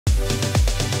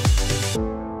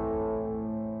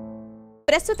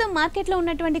ప్రస్తుతం మార్కెట్లో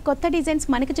ఉన్నటువంటి కొత్త డిజైన్స్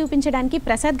మనకి చూపించడానికి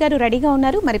ప్రసాద్ గారు రెడీగా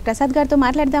ఉన్నారు. మరి ప్రసాద్ గారితో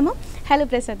మాట్లాడదాము. హలో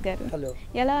ప్రసాద్ గారు. హలో.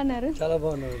 ఎలా ఉన్నారు? చాలా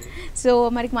బాగున్నాను. సో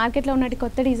మరి మార్కెట్లో ఉన్న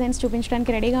కొత్త డిజైన్స్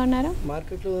చూపించడానికి రెడీగా ఉన్నారా?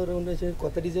 మార్కెట్లో ఉన్న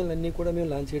కొత్త డిజైన్లు అన్నీ కూడా మేము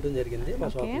లాంచ్ చేయడం జరిగింది మా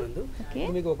షాప్ నందు.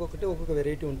 మీకు ఒక్కొక్క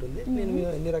వెరైటీ ఉంటుంది. నేను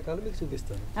అన్ని రకాలు మీకు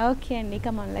చూపిస్తాను. ఓకే అండి,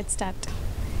 కమ్ ఆన్ లెట్స్ స్టార్ట్.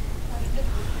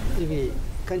 ఇవి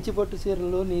కంచిపట్టు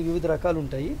చీరల్లో వివిధ రకాలు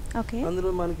ఉంటాయి. అందులో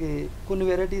మనకి కొన్ని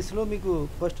వెరైటీస్లో మీకు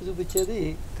ఫస్ట్ చూపించేది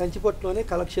కంచిపట్టులోనే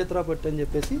కలక్షేత్ర పట్టు అని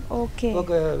చెప్పేసి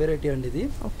ఒక వెరైటీ అండి.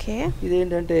 ఇది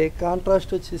ఏంటంటే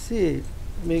కాంట్రాస్ట్ వచ్చేసి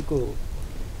మీకు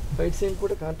వైట్ సైడ్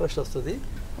కూడా కాంట్రాస్ట్ వస్తుంది.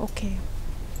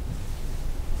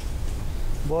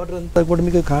 బార్డర్ అంతా కూడా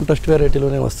మీకు కాంట్రాస్ట్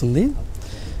వెరైటీలోనే వస్తుంది.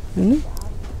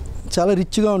 చాలా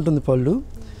రిచ్గా ఉంటుంది పళ్ళు.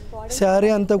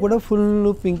 శారీ అంతా కూడా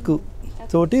ఫుల్ పింక్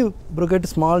తోటి బ్రొకెట్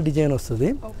స్మాల్ డిజైన్ వస్తుంది.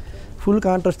 ఫుల్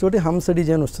కాంట్రాస్ట్ తోటి హంస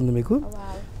డిజైన్ వస్తుంది.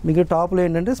 మీకు టాప్లో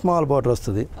ఏంటంటే స్మాల్ బార్డర్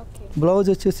వస్తుంది. బ్లౌజ్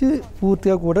వచ్చేసి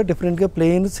పూర్తిగా కూడా డిఫరెంట్గా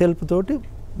ప్లెయిన్ సెల్ఫ్ తోటి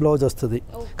బ్లౌజ్ వస్తుంది.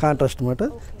 కాంట్రాస్ట్ అనమాట.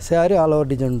 శారీ ఆల్ ఓవర్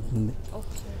డిజైన్ ఉంటుంది.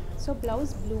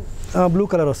 బ్లూ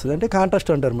కలర్ వస్తుంది. అంటే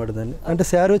కాంట్రాస్ట్ అంటారు అన్నమాట దాన్ని. అంటే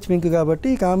శారీ వచ్చి పింక్ కాబట్టి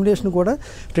ఈ కాంబినేషన్ కూడా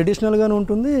ట్రెడిషనల్గానే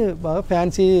ఉంటుంది. బాగా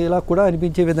ఫ్యాన్సీ ఇలా కూడా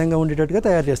అనిపించే విధంగా ఉండేటట్టుగా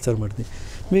తయారు చేస్తారు అన్నమాట.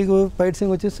 మీకు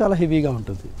పైట్సింగ్ వచ్చేసి చాలా హెవీగా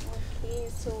ఉంటుంది.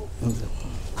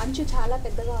 అంచు చాలా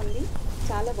పెద్దగా ఉంది,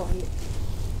 చాలా బాగుంది.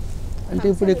 అంటే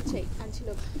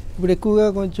ఇప్పుడు ఎక్కువగా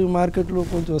కొంచెం మార్కెట్లో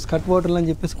కొంచెం స్కర్ట్ బాటిల్ అని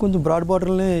చెప్పేసి కొంచెం బ్రాడ్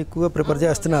బాటిల్ని ఎక్కువగా ప్రిఫర్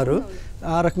చేస్తున్నారు.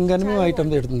 ఆ రకంగానే మేము ఐటమ్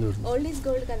పెడుతుంది.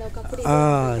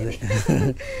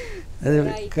 అదే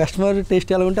కస్టమర్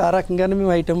టేస్ట్ ఎలా ఉంటే ఆ రకంగానే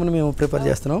మేము ఐటమ్ని మేము ప్రిఫర్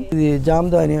చేస్తున్నాం. ఇది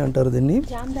జామ్దాని అంటారు దీన్ని.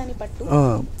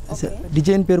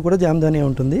 డిజైన్ పేరు కూడా జామ్దాని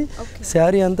ఉంటుంది.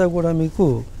 శారీ అంతా కూడా మీకు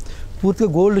పూర్తిగా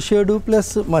gold shade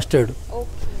plus mustard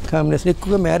combination.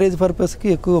 ఎక్కువగా మ్యారేజ్ పర్పస్కి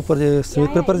ఎక్కువ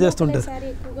ప్రిఫర్ చేస్తుంటారు.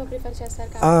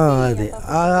 అది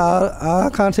ఆ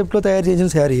కాన్సెప్ట్లో తయారు చేసిన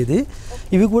శారీ ఇది.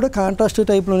 ఇవి కూడా కాంట్రాస్ట్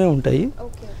టైప్లోనే ఉంటాయి.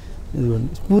 ఇదిగోండి,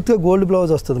 పూర్తిగా గోల్డ్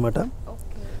బ్లౌజ్ వస్తుంది అన్నమాట.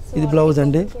 ఇది బ్లౌజ్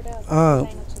అండి.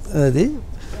 అది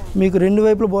మీకు రెండు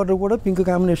వైపుల బార్డర్ కూడా పింక్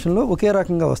కాంబినేషన్లో ఒకే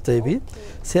రకంగా వస్తాయి. ఇవి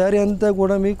శారీ అంతా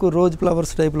కూడా మీకు రోజ్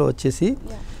ఫ్లవర్స్ టైప్లో వచ్చేసి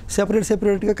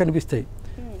సెపరేట్గా కనిపిస్తాయి.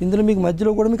 ఇందులో మీకు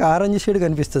మధ్యలో కూడా మీకు ఆరెంజ్ షేడ్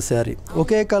కనిపిస్తుంది. శారీ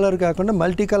ఒకే కలర్ కాకుండా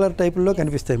మల్టీ కలర్ టైప్లో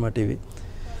కనిపిస్తాయి అన్నమాట ఇవి.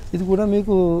 ఇది కూడా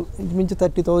మీకు ఇంచుమించు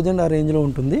 30,000 ఆ రేంజ్లో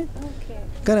ఉంటుంది.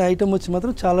 కానీ ఐటమ్ వచ్చి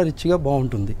మాత్రం చాలా రిచ్గా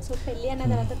బాగుంటుంది.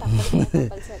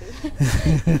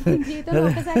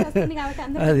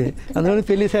 అది అందులో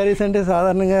పెళ్లి శారీస్ అంటే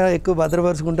సాధారణంగా ఎక్కువ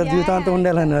భద్రపరుచుకుంటారు, జీవితాంతం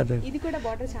ఉండాలన్నారు.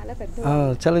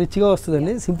 చాలా రిచ్గా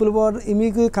వస్తుందండి. సింపుల్ బార్డర్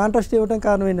మీకు కాంట్రాస్ట్ ఇవ్వడం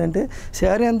కారణం ఏంటంటే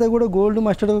శారీ అంతా కూడా గోల్డ్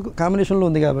మస్టర్డ్ కాంబినేషన్లో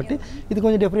ఉంది కాబట్టి ఇది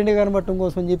కొంచెం డిఫరెంట్గా కనబడటం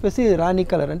కోసం అని చెప్పేసి రాణి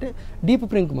కలర్ అంటే డీప్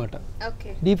పింక్ మాట,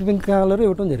 డీప్ పింక్ కలర్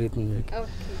ఇవ్వటం జరుగుతుంది.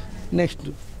 నెక్స్ట్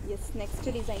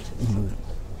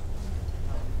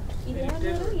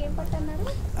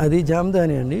అది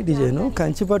జామ్దాని అండి. డిజైన్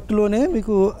కంచిపట్టులోనే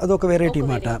మీకు అదొక వెరైటీ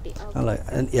అన్నమాట. అలా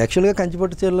యాక్చువల్గా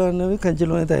కంచిపట్టు చీరలు అనేవి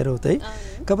కంచిలోనే తయారవుతాయి.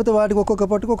 కాకపోతే వాటికి ఒక్కొక్క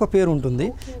పట్టుకు ఒక పేరు ఉంటుంది.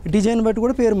 డిజైన్ బట్టి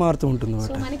కూడా పేరు మారుతూ ఉంటుంది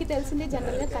అన్నమాట.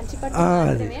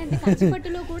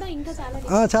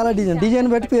 చాలా డిజైన్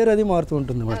బట్టి పేరు అది మారుతూ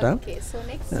ఉంటుంది అన్నమాట.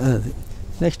 అది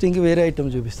నెక్స్ట్ ఇంక వేరే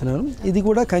ఐటమ్ చూపిస్తున్నాను. ఇది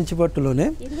కూడా కంచిపట్టులోనే.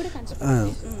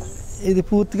 ఇది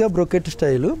పూర్తిగా బ్రొకెట్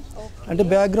స్టైలు. అంటే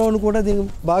బ్యాక్గ్రౌండ్ కూడా దీనికి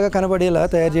బాగా కనబడేలా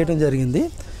తయారు చేయడం జరిగింది.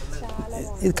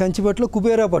 ఇది కంచిపట్టులో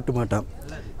కుబేరా పట్టు మాట.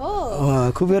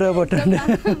 కుబేరా పట్టు అండి.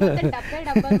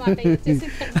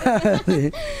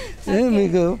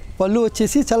 మీకు పళ్ళు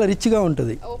వచ్చేసి చాలా రిచ్గా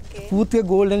ఉంటుంది. పూర్తిగా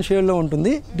గోల్డెన్ షేడ్లో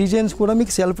ఉంటుంది. డిజైన్స్ కూడా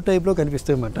మీకు సెల్ఫ్ టైప్లో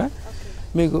కనిపిస్తాయి అన్నమాట.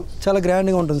 మీకు చాలా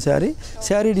గ్రాండ్గా ఉంటుంది శారీ.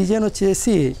 శారీ డిజైన్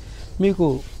వచ్చేసి మీకు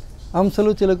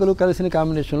అంశలు చిలకలు కలిసిన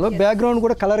కాంబినేషన్లో బ్యాక్గ్రౌండ్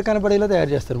కూడా కలర్ కనపడేలా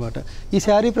తయారు చేస్తారు అన్నమాట. ఈ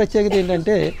శారీ ప్రత్యేకత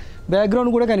ఏంటంటే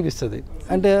బ్యాక్గ్రౌండ్ కూడా కనిపిస్తుంది.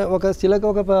 అంటే ఒక చిలక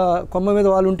ఒక కొమ్మ మీద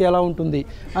వాళ్ళు ఉంటే ఎలా ఉంటుంది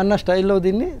అన్న స్టైల్లో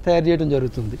దీన్ని తయారు చేయడం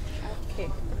జరుగుతుంది.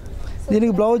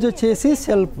 దీనికి బ్లౌజ్ వచ్చేసి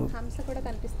సెల్ఫ్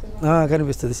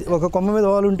కనిపిస్తుంది. ఒక కొమ్మ మీద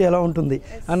వాళ్ళు ఉంటే ఎలా ఉంటుంది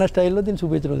అన్న స్టైల్లో దీన్ని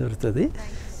చూపించడం జరుగుతుంది.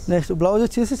 నెక్స్ట్ బ్లౌజ్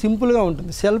వచ్చేసి సింపుల్గా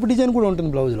ఉంటుంది. సెల్ఫ్ డిజైన్ కూడా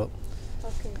ఉంటుంది బ్లౌజ్లో.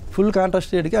 ఫుల్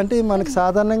కాంట్రాస్ట్ షేడ్కి అంటే మనకి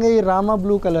సాధారణంగా ఈ రామా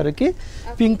బ్లూ కలర్కి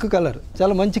పింక్ కలర్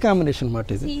చాలా మంచి కాంబినేషన్ అన్నమాట.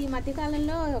 ఇది ఈ మధ్య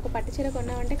కాలంలో ఒక పట్టు చీర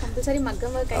కొన్నామంటే కంపల్సరీ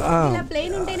మగ్గం వర్క్ ఇలా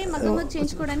ప్లెయిన్ ఉంటేనే మగ్గం వర్క్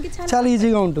చేయించుకోవడానికి చాలా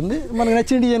ఈజీగా ఉంటుంది. మనకు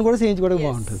నచ్చిన డిజైన్ కూడా చేయించుకోవడానికి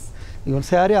బాగుంటుంది. ఇదిగో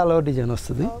శారీ ఆల్ ఓవర్ డిజైన్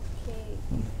వస్తుంది.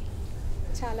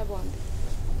 చాలా బాగుంది.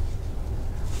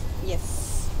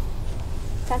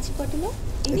 కంచిపట్టులో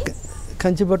ఇది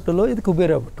కంచిపట్టులో ఇది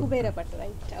కుబేరా పట్టు.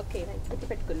 రైట్. ఓకే రైట్ గుర్తు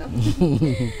పెట్టుకున్నాం.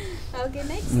 ఓకే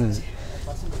నెక్స్ట్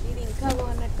ఇది ఇంకా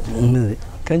బాగున్నట్టు.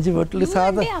 కంచిపట్టులు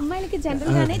సాధారణ అమ్మాయిలకి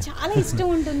జనరల్ గానే చాలా ఇష్టం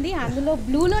ఉంటుంది. అందులో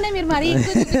బ్లూలోనే మీరు మరీ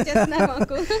ఎక్కువ చూపిస్తున్నారు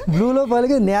మాకు. బ్లూలో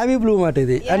పలికి నేవీ బ్లూ మాట.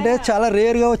 ఇది అంటే చాలా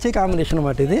రేర్గా వచ్చే కాంబినేషన్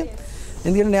అన్నమాట. ఇది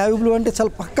ఎందుకంటే నేవీ బ్లూ అంటే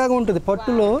చాలా పక్కాగా ఉంటుంది,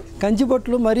 పట్టులో కంచి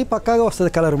పట్టులో మరీ పక్కాగా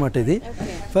వస్తుంది కలర్ అన్నమాట ఇది.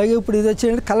 పైగా ఇప్పుడు ఇది వచ్చి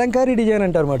కలంకారీ డిజైన్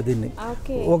అంటారు అన్నమాట దీన్ని.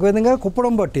 ఒక విధంగా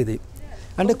కుప్పడం పట్టు ఇది,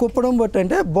 అంటే కుప్పడం బట్టి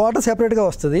అంటే బార్డర్ సెపరేట్గా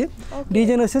వస్తుంది,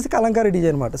 డిజైన్ వచ్చేసి కలంకారీ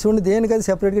డిజైన్ అనమాట. చూడండి దేనికి అది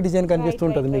సెపరేట్గా డిజైన్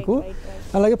కనిపిస్తుంటుంది మీకు.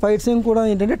 అలాగే పైట్సింగ్ కూడా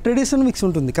ఏంటంటే ట్రెడిషనల్ మిక్స్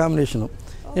ఉంటుంది కాంబినేషన్,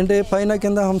 అంటే పైన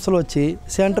కింద హంసలు వచ్చి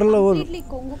సెంటర్లో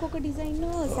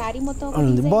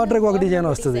బార్డర్కి ఒక డిజైన్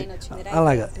వస్తుంది.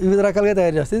 అలాగా వివిధ రకాలుగా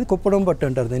తయారు చేస్తుంది. ఇది కుప్పడం పట్టు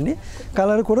అంటారు దీన్ని.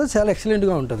 కలర్ కూడా చాలా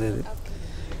ఎక్సలెంట్గా ఉంటుంది. ఇది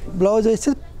బ్లౌజ్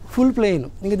వచ్చి ఫుల్ ప్లెయిన్,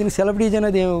 ఇంకా దీనికి సెల్ఫ్ డిజైన్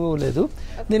అది ఏమీ లేదు.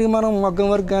 దీనికి మనం మగ్గం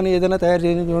వర్క్ కానీ ఏదైనా తయారు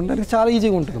చేయడానికి చాలా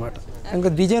ఈజీగా ఉంటుంది అనమాట. ఇంకా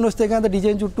డిజైన్ వస్తే కానీ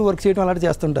డిజైన్ చుట్టూ వర్క్ చేయడం అలాంటి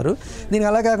చేస్తుంటారు. దీనికి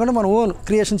అలా కాకుండా మనం ఓన్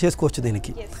క్రియేషన్ చేసుకోవచ్చు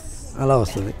దీనికి, అలా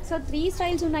వస్తుంది. సో 3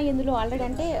 స్టైల్స్ ఉన్నాయి ఇందులో ఆల్రెడీ,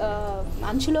 అంటే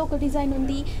అంచులో ఒక డిజైన్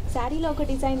ఉంది, శారీలో ఒక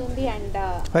డిజైన్ ఉంది, అండ్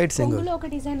కొంగులో ఒక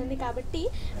డిజైన్ ఉంది. కాబట్టి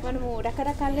మనము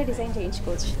రకరకాలుగా డిజైన్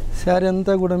చేయించుకోవచ్చు. శారీ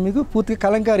అంతా కూడా మీకు పూర్తిగా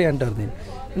కలంకారీ అంటారు దీన్ని.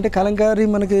 అంటే కలంకారీ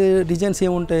మనకి డిజైన్స్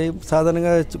ఏముంటాయి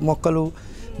సాధారణంగా మొక్కలు,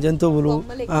 జంతువులు,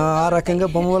 ఆ రకంగా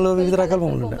బొమ్మలు, వివిధ రకాల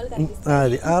బొమ్మలు ఉంటాయి.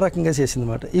 అది ఆ రకంగా చేసింది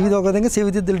అనమాట. ఇది ఒక విధంగా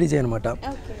చెవిదిద్దుల డిజైన్ అనమాట.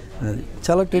 అది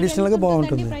చాలా ట్రెడిషనల్గా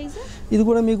బాగుంటుంది. ఇది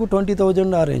కూడా మీకు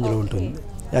 20,000 ఆ రేంజ్లో ఉంటుంది.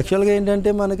 యాక్చువల్గా ఏంటంటే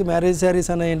మనకి మ్యారేజ్ శారీస్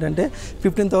అన్న ఏంటంటే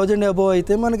 15,000 అబోవ్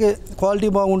అయితే మనకి క్వాలిటీ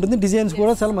బాగుంటుంది, డిజైన్స్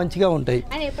కూడా చాలా మంచిగా ఉంటాయి.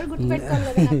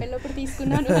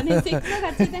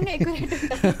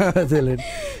 అదేలేండి.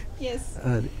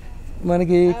 అది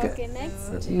మనకి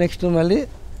నెక్స్ట్ మళ్ళీ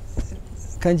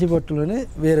కంచిపట్టులోనే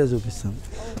వేరే చూపిస్తాం.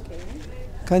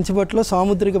 కంచిపట్టులో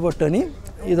సాముద్రిక పట్టు అని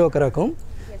ఇది ఒక రకం.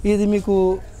 ఇది మీకు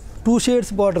 2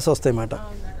 షేడ్స్ బార్డర్స్ వస్తాయి అన్నమాట.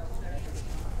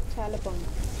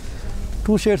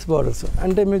 2 షేడ్స్ బార్డర్స్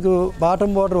అంటే మీకు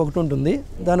బాటమ్ బార్డర్ ఒకటి ఉంటుంది,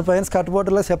 దానిపైన స్కర్ట్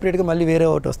బార్డర్లో సెపరేట్గా మళ్ళీ వేరే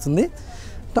ఒకటి వస్తుంది.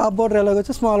 టాప్ బార్డర్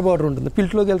ఎలాగొచ్చి స్మాల్ బార్డర్ ఉంటుంది,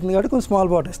 పిల్ట్లోకి వెళ్తుంది కాబట్టి కొంచెం స్మాల్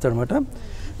బార్డర్ ఇస్తాడు అనమాట.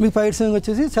 మీకు పైట్ సింగ్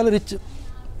వచ్చేసి చాలా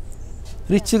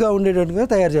రిచ్గా ఉండేటట్టుగా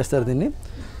తయారు చేస్తారు దీన్ని.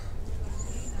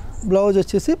 బ్లౌజ్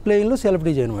వచ్చేసి ప్లెయిన్లో సెల్ఫ్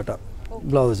డిజైన్ అనమాట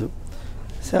బ్లౌజు.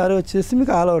 శారీ వచ్చేసి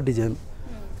మీకు ఆల్ ఓవర్ డిజైన్.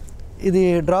 ఇది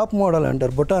డ్రాప్ మోడల్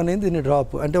అంటారు, బుట్ట అనేది దీన్ని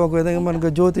డ్రాప్ అంటే ఒక విధంగా మనకు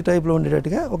జ్యోతి టైప్లో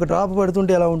ఉండేటట్టుగా ఒక డ్రాప్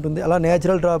పడుతుంటే ఎలా ఉంటుంది అలా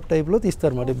నేచురల్ డ్రాప్ టైప్లో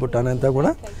తీస్తారు అన్నమాట ఈ బుట్ట అంతా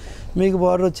కూడా. మీకు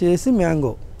బార్డర్ వచ్చేసి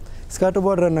మ్యాంగో స్కర్ట్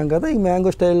బార్డర్ అన్నాం కదా, ఈ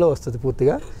మ్యాంగో స్టైల్లో వస్తుంది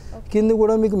పూర్తిగా. కింద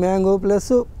కూడా మీకు మ్యాంగో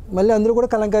ప్లస్ మళ్ళీ అందరూ కూడా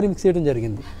కలంకారీ మిక్స్ చేయడం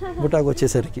జరిగింది బుట్టాకు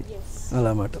వచ్చేసరికి అలా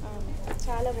అన్నమాట.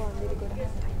 చాలా బాగుంది ఇది కూడా.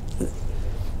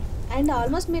 అండ్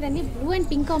ఆల్మోస్ట్ మీరు అన్ని బ్లూ అండ్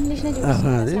పింక్ కాంబినేషన్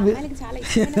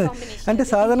అంటే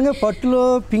సాధారణంగా పట్టులో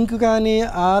పింక్ కానీ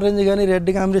ఆరెంజ్ కానీ రెడ్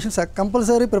కాంబినేషన్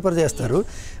కంపల్సరీ ప్రిఫర్ చేస్తారు.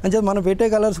 అంటే మనం పెట్టే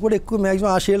కలర్స్ కూడా ఎక్కువ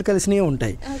మ్యాక్సిమం ఆ షేడ్ కలిసినవి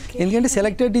ఉంటాయి, ఎందుకంటే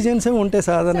సెలెక్టెడ్ డిజైన్స్ ఏమి ఉంటాయి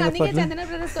సాధారణంగా పట్టులో.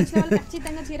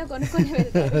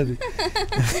 అది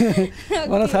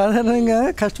మనం సాధారణంగా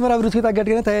కస్టమర్ అభిరుచికి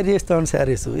తగ్గట్టుగానే తయారు చేస్తాం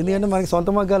శారీస్, ఎందుకంటే మనకి సొంత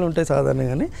మగ్గాలు ఉంటాయి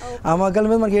సాధారణంగానే. ఆ మగ్గాల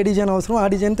మీద మనకి ఏ డిజైన్ అవసరం ఆ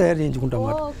డిజైన్ తయారు చేయించుకుంటాం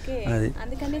అన్నమాట. అది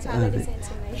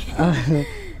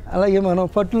అలాగే మనం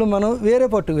పట్టులు మనం వేరే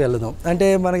పట్టుకు వెళ్దాం. అంటే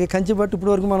మనకి కంచి పట్టు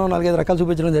ఇప్పటివరకు మనం 4-5 రకాలు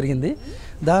చూపించడం జరిగింది.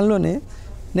 దానిలోనే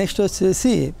నెక్స్ట్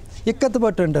వచ్చేసి ఇక్కత్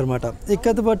పట్టు అంటారు అనమాట.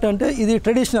 ఇక్కత్ పట్టు అంటే ఇది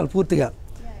ట్రెడిషనల్ పూర్తిగా.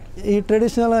 ఈ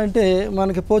ట్రెడిషనల్ అంటే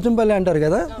మనకి పోచంపల్లి అంటారు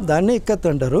కదా, దాన్ని ఇక్కత్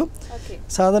అంటారు.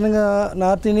 సాధారణంగా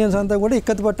నార్త్ ఇండియన్స్ అంతా కూడా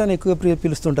ఇక్కత్ పట్టు అని ఎక్కువ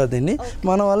పిలుస్తుంటారు దీన్ని.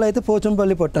 మన వల్ల అయితే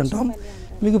పోచంపల్లి పట్టు అంటాం.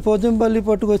 మీకు పోచంపల్లి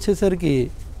పట్టుకు వచ్చేసరికి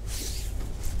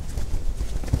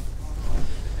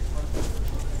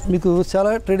మీకు చాలా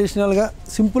ట్రెడిషనల్గా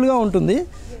సింపుల్గా ఉంటుంది,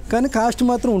 కానీ కాస్ట్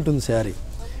మాత్రం ఉంటుంది. శారీ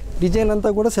డిజైన్ అంతా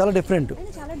కూడా చాలా డిఫరెంట్,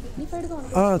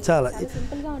 చాలా.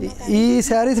 ఈ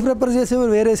శారీస్ ప్రిఫర్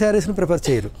చేసేవారు వేరే శారీస్ని ప్రిఫర్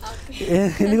చేయరు,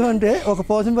 ఎందుకంటే ఒక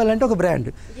పోచంపల్లి అంటే ఒక బ్రాండ్,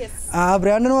 ఆ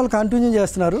బ్రాండ్ని వాళ్ళు కంటిన్యూ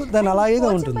చేస్తున్నారు, దాన్ని అలాగే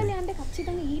ఉంటుంది.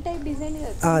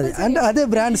 అది అంటే అదే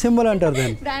బ్రాండ్ సింబల్ అంటారు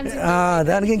దాన్ని.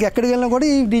 దానికి ఇంకెక్కడికి వెళ్ళినా కూడా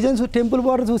ఈ డిజైన్స్ టెంపుల్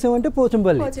బార్డర్ చూసామంటే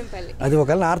పోచంపల్లి. అది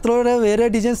ఒకవేళ నార్త్లో వేరే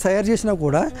డిజైన్స్ తయారు చేసినా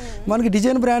కూడా మనకి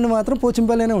డిజైన్ బ్రాండ్ మాత్రం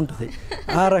పోచంపల్లినే ఉంటుంది,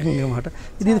 ఆ రకంగా అన్నమాట.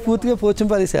 ఇది పూర్తిగా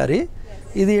పోచంపల్లి శారీ.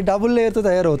 ఇది డబుల్ లేయర్తో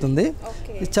తయారవుతుంది,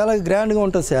 చాలా గ్రాండ్గా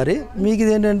ఉంటుంది శారీ. మీకు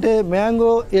ఇది ఏంటంటే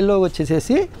మ్యాంగో ఎల్లో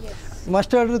వచ్చేసేసి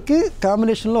మస్టర్డ్కి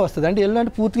కాంబినేషన్లో వస్తుంది. అంటే ఎల్లో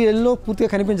అంటే పూర్తిగా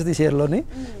కనిపించదు ఈ చీరలోని,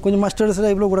 కొంచెం మస్టర్డ్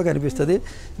టైప్లో కూడా కనిపిస్తుంది.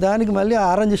 దానికి మళ్ళీ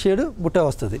ఆరెంజ్ షేడ్ బుట్ట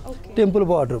వస్తుంది, టెంపుల్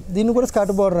బార్డర్. దీన్ని కూడా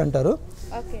స్కర్ట్ బార్డర్ అంటారు.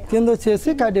 కింద వచ్చేసి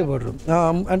కాటే బార్డర్,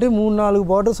 అంటే 3-4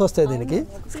 బార్డర్స్ వస్తాయి దీనికి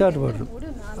స్కర్ట్ బార్డర్.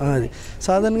 అది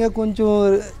సాధారణంగా కొంచెం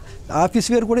ఆఫీస్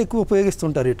వేర్ కూడా ఎక్కువ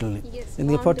ఉపయోగిస్తుంటారు వీటిని.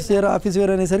 ఎందుకంటే పట్టు చీర ఆఫీస్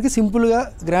వేర్ అనేసరికి సింపుల్గా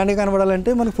గ్రాండ్గా కనబడాలంటే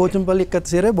మనకు పోచంపల్లి ఇక్కత్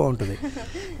చీరే బాగుంటుంది.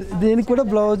 దీనికి కూడా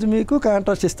బ్లౌజ్ మీకు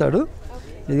కాంట్రాస్ట్ ఇస్తాడు.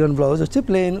 ఇదిగోండి బ్లౌజ్ వచ్చి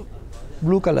ప్లెయిన్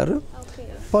బ్లూ కలర్,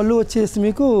 పళ్ళు వచ్చేసి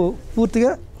మీకు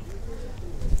పూర్తిగా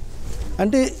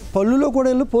అంటే పళ్ళులో కూడా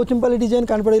వెళ్ళి పోచంపల్లి డిజైన్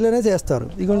కనపడేలానే చేస్తారు.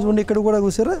 ఇదిగోండి ఇక్కడ కూడా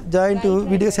చూసారా జాయింట్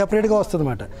విడిగా సెపరేట్గా వస్తుంది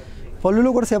అన్నమాట. పళ్ళులో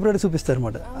కూడా సెపరేట్ చూపిస్తారు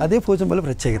అనమాట, అదే పోచంపల్లి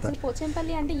ప్రత్యేకత.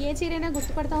 పోచంపల్లి అంటే ఏ చీరైనా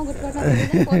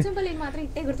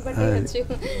ఇట్టే గుర్తుపట్టేయచ్చు.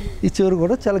 ఈ చీర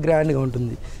కూడా చాలా గ్రాండ్గా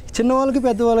ఉంటుంది. చిన్నవాళ్ళకి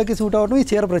పెద్దవాళ్ళకి సూట్ అవ్వడం ఈ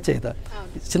చీర ప్రత్యేకత.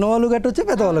 చిన్నవాళ్ళు కట్టవచ్చు,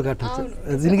 పెద్దవాళ్ళు కట్టవచ్చు.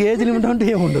 దీనికి ఏజ్ లిమిట్ అంటే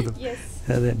ఏమి ఉండదు.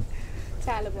 అదే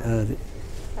అది.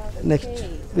 నెక్స్ట్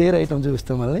వేరే ఐటమ్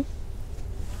చూపిస్తాం మళ్ళీ.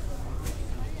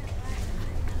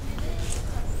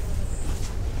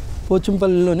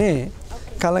 పోచంపల్లిలోనే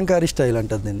కలంకారీ స్టైల్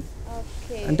అంటుంది దీన్ని.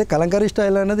 అంటే కలంకారీ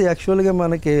స్టైల్ అనేది యాక్చువల్గా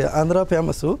మనకి ఆంధ్ర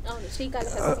ఫేమస్.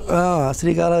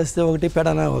 శ్రీకాళహస్తి ఒకటి,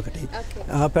 పెడన ఒకటి.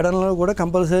 ఆ పెడనలో కూడా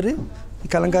కంపల్సరీ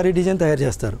కలంకారీ డిజైన్ తయారు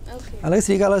చేస్తారు. అలాగే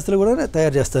శ్రీకాళహస్తిలో కూడా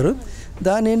తయారు చేస్తారు.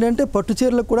 దాని ఏంటంటే పట్టు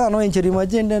చీరలకు కూడా అన్వయించారు. ఈ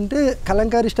మధ్య ఏంటంటే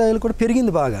కలంకారీ స్టైల్ కూడా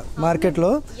పెరిగింది బాగా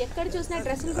మార్కెట్లో.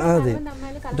 అదే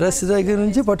డ్రెస్ దగ్గర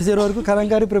నుంచి పట్టు చీర వరకు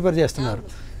కలంకారీ ప్రిపేర్ చేస్తున్నారు.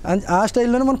 ఆ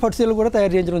స్టైల్లోనే మనం పట్టు చీరలు కూడా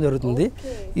తయారు చేయించడం జరుగుతుంది.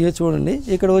 ఇవి చూడండి,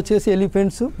 ఇక్కడ వచ్చేసి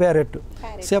ఎలిఫెంట్స్, ప్యారెట్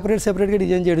సెపరేట్గా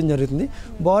డిజైన్ చేయడం జరుగుతుంది.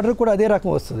 బార్డర్ కూడా అదే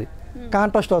రకం వస్తుంది,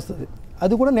 కాంట్రాస్ట్ వస్తుంది.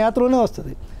 అది కూడా నేతలోనే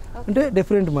వస్తుంది, అంటే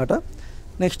డిఫరెంట్ మాట.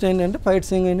 నెక్స్ట్ ఏంటంటే ఫైట్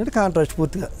సింగ్ ఏంటంటే కాంట్రాస్ట్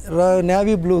పూర్తిగా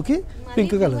నేవీ బ్లూకి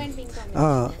పింక్ కలర్.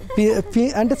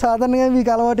 అంటే సాధారణంగా మీకు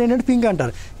అలవాటు ఏంటంటే పింక్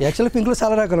అంటారు. యాక్చువల్గా పింక్లో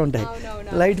చాలా రకాలు ఉంటాయి.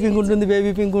 లైట్ పింక్ ఉంటుంది,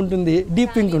 బేబీ పింక్ ఉంటుంది,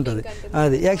 డీప్ పింక్ ఉంటుంది.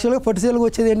 అది యాక్చువల్గా పట్టు చీరలకు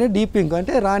వచ్చేది ఏంటంటే డీప్ పింక్,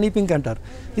 అంటే రాణి పింక్ అంటారు.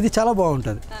 ఇది చాలా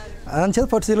బాగుంటుంది. అందుచేత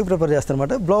పట్టు చీరలకు ప్రిపేర్ చేస్తారు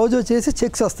అనమాట. బ్లౌజ్ వచ్చేసి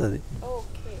చెక్స్ వస్తుంది,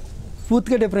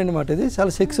 పూర్తిగా డిఫరెంట్ అనమాట. ఇది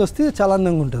చాలా చెక్స్ వస్తే చాలా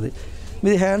అందంగా ఉంటుంది.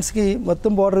 మీ హ్యాండ్స్కి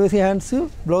మొత్తం బార్డర్ వేసి హ్యాండ్స్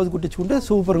బ్లౌజ్ కుట్టించుకుంటే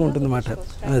సూపర్గా ఉంటుంది అన్నమాట.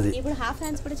 అది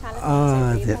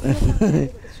అదే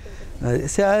అది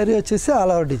శారీ వచ్చేసి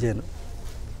ఆల్ ఓవర్ డిజైన్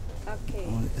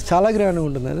చాలా గ్రాండ్గా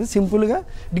ఉంటుంది. అది సింపుల్గా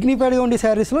డిగ్నిఫైడ్గా ఉండే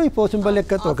శారీస్లో ఈ పోచంపల్లి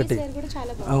ఎక్కత్ ఒకటి.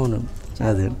 అవును,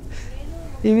 అదే.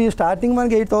 ఇవి స్టార్టింగ్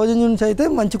మనకి 8,000 నుంచి అయితే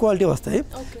మంచి క్వాలిటీ వస్తాయి.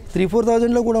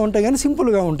 3,000-4,000లో కూడా ఉంటాయి, కానీ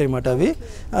సింపుల్గా ఉంటాయి అన్నమాట.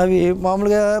 అవి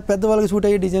మామూలుగా పెద్దవాళ్ళకి సూట్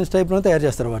అయ్యే డిజైన్స్ టైప్లో తయారు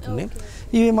చేస్తారు వాటిని.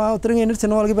 ఇవి మాత్రం ఏంటంటే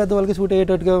చిన్నవాళ్ళకి పెద్దవాళ్ళకి సూట్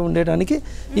అయ్యేటట్టుగా ఉండడానికి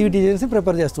ఇవి డిజైన్స్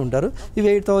ప్రిపేర్ చేస్తూ ఉంటారు. ఇవి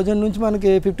 8,000 నుంచి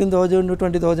మనకి 15,000,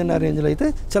 20,000 ఆ రేంజ్లో అయితే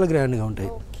చాలా గ్రాండ్గా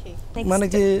ఉంటాయి.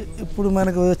 మనకి ఇప్పుడు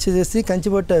మనకు వచ్చేసి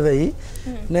కంచిపట్టు అవి.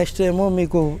 నెక్స్ట్ ఏమో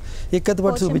మీకు ఇక్కత్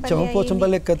పట్టు చూపించాము,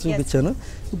 పోచంపల్లి ఎక్కత్ చూపించాను.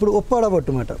 ఇప్పుడు ఉప్పాడ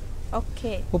పట్టు అన్నమాట.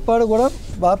 ఉప్పాడ కూడా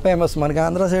బాగా ఫేమస్ మనకి.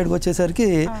 ఆంధ్ర సైడ్కి వచ్చేసరికి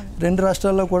 2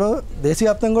 రాష్ట్రాల్లో కూడా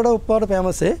దేశవ్యాప్తంగా కూడా ఉప్పాడ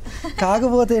ఫేమసే.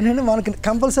 కాకపోతే ఏంటంటే మనకి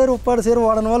కంపల్సరీ ఉప్పాడ చీర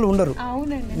వాడని వాళ్ళు ఉండరు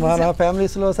మన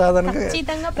ఫ్యామిలీస్లో.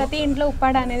 సాధారణంగా ప్రతి ఇంట్లో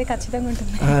ఉప్పాడ అనేది ఖచ్చితంగా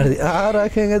ఉంటుంది. అది ఆ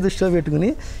రకంగా దృష్టిలో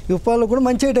పెట్టుకుని ఈ ఉప్పాడలో కూడా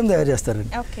మంచి ఐటమ్ తయారు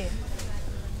చేస్తారండి.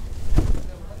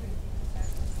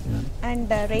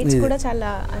 అండ్ రేట్స్ కూడా చాలా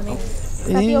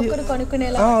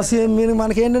మీరు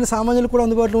మనకేంటంటే సామాన్యులు కూడా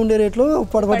అందుబాటులో ఉండే రేట్లో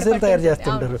ఉప్పాడ పట్టు చీరలు తయారు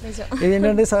చేస్తుంటారు.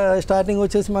 ఏంటంటే స్టార్టింగ్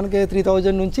వచ్చేసి మనకి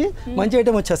 3,000 నుంచి మంచి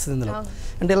ఐటమ్ వచ్చేస్తుంది ఇందులో.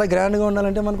 అంటే ఇలా గ్రాండ్గా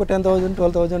ఉండాలంటే మనకు 10,000,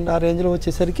 12,000 ఆ రేంజ్లో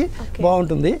వచ్చేసరికి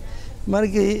బాగుంటుంది.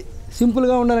 మనకి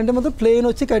సింపుల్గా ఉండాలంటే మాత్రం ప్లెయిన్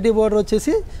వచ్చి కడ్డీ బార్డర్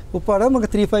వచ్చేసి ఉప్పాడ మనకు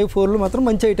 3, 5, 4లో మాత్రం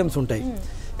మంచి ఐటమ్స్ ఉంటాయి.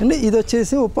 అండి ఇది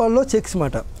వచ్చేసి ఉప్పాడలో చెక్స్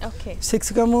మాట. 6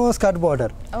 కమ్ స్కర్ట్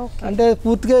బార్డర్. అంటే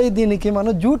పూర్తిగా దీనికి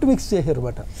మనం జూట్ మిక్స్ చేశారు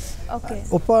అన్నమాట.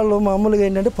 ఉప్పాడలో మామూలుగా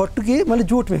ఏంటంటే పట్టుకి మళ్ళీ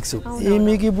జూట్ మిక్స్.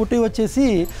 మీకు ఈ బుట్టి వచ్చేసి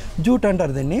జూట్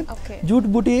అంటారు దీన్ని. జూట్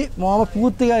బుట్టి మామూలు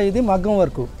పూర్తిగా ఇది మగ్గం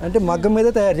వరకు, అంటే మగ్గం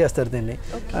మీదే తయారు చేస్తారు దీన్ని.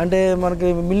 అంటే మనకి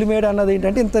మిల్లి మేడ అన్నది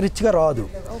ఏంటంటే ఇంత రిచ్గా రాదు.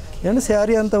 అంటే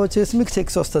శారీ అంతా వచ్చేసి మీకు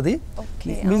చెక్స్ వస్తుంది.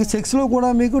 మీకు చెక్స్లో కూడా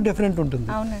మీకు డిఫరెంట్ ఉంటుంది.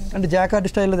 అంటే జాకార్డ్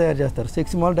స్టైల్లో తయారు చేస్తారు.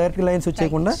 చెక్స్ మామూలు డైరెక్ట్ లైన్స్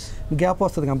వచ్చేయకుండా గ్యాప్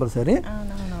వస్తుంది కంపల్సరీ.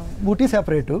 బుట్టి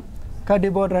సెపరేటు, కడ్డీ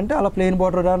బార్డర్ అంటే అలా ప్లెయిన్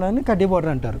బార్డర్ రాని కడ్డీ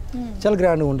బార్డర్ అంటారు. చాలా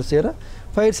గ్రాండ్గా ఉంటుంది చీర.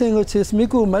 ఫైర్ సింగ్ వచ్చేసి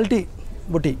మీకు మల్టీ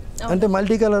బుట్టి, అంటే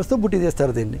మల్టీ కలర్స్తో బుట్టి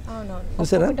తీస్తారు దీన్ని.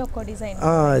 చూసారా?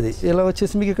 అది ఇలా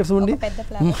వచ్చేసి మీకు ఇక్కడ చూడండి,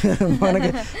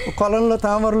 మనకి కొలంలో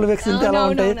తామరలు వెక్సింటే ఎలా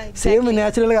ఉంటాయి, సేమ్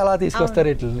న్యాచురల్గా అలా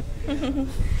తీసుకొస్తారు ఇట్లని.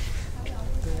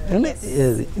 అండి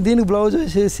దీనికి బ్లౌజ్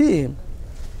వచ్చేసి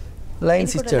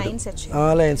లైన్స్ ఇచ్చాడు.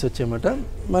 లైన్స్ వచ్చాయన్నమాట.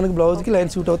 మనకి బ్లౌజ్కి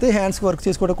లైన్స్ సూట్ అవుతాయి. హ్యాండ్స్కి వర్క్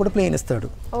చేసుకోవడం కూడా ప్లెయిన్ ఇస్తాడు.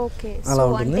 అలా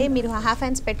ఉంటుంది. మీరు హాఫ్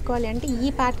హ్యాండ్స్ పెట్టుకోవాలి అంటే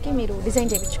ఈ పార్ట్కి మీరు డిజైన్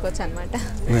చేయించుకోవచ్చు అనమాట.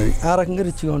 ఆ రకంగా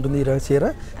రిచ్గా ఉంటుంది ఈ చీర.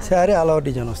 శారీ ఆల్ ఓవర్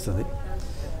డిజైన్ వస్తుంది.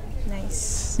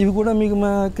 ఇవి కూడా మీకు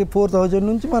మనకి 4,000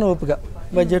 నుంచి మన ఓపిక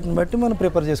బడ్జెట్ని బట్టి మనం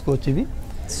ప్రిపేర్ చేసుకోవచ్చు. ఇవి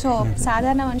సో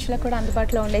సాధారణ మనుషులకు కూడా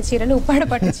అందుబాటులో ఉండే చీరలు ఉప్పాడ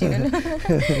పట్టు చీరలు.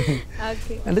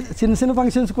 అంటే చిన్న చిన్న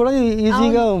ఫంక్షన్స్ కూడా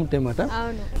ఈజీగా ఉంటాయి అన్నమాట.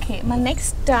 మన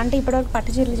నెక్స్ట్ అంటే ఇప్పటివరకు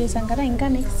పట్టు చీరలు చూసాం కదా, ఇంకా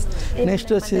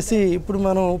నెక్స్ట్ వచ్చేసి ఇప్పుడు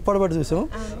మనం ఉప్పాడ పట్టు చూసాం.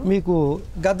 మీకు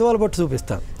గద్వాల పట్టు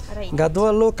చూపిస్తాం.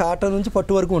 గద్వాల్లో కాటన్ నుంచి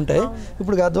పట్టు వరకు ఉంటాయి.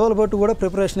 ఇప్పుడు గద్వాల పట్టు కూడా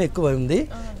ప్రిపరేషన్ ఎక్కువ ఉంది.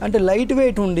 అంటే లైట్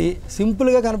వెయిట్ ఉండి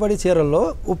సింపుల్గా కనపడే చీరల్లో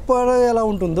ఉప్పాడ ఎలా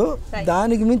ఉంటుందో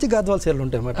దానికి మించి గద్వాల చీరలు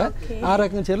ఉంటాయి అన్నమాట. ఆ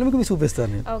రకమైన చీరలు మీకు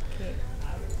చూపిస్తాను నేను.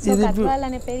 ఇది గద్వాల్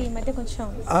అనే పేరు ఈ మధ్య కొంచెం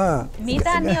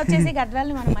మిగతా అన్ని వచ్చేసి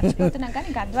గద్వాల్ని మనం మర్చిపోతున్నాం కానీ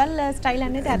గద్వాల్ స్టైల్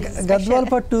అనేది అది గద్వాల్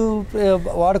పట్టు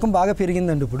వాడకం బాగా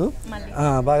పెరిగిందండి ఇప్పుడు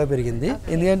బాగా పెరిగింది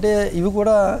ఎందుకంటే ఇవి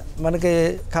కూడా మనకి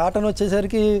కాటన్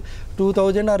వచ్చేసరికి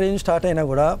 2000 ఆ రేంజ్ స్టార్ట్ అయినా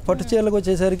కూడా పట్టు చీరలకు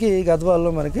వచ్చేసరికి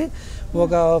గద్వాల్లో మనకి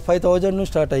ఒక 5000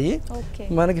 స్టార్ట్ అయ్యి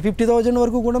మనకి 50,000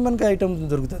 వరకు కూడా మనకి ఐటమ్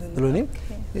దొరుకుతుంది ఇందులోని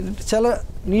చాలా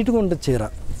నీట్గా ఉంటుంది చీర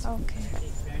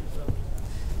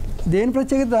దేని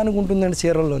ప్రత్యేకత దానికి ఉంటుందండి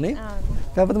చీరల్లోని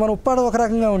కాకపోతే మన ఉప్పాడ ఒక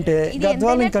రకంగా ఉంటే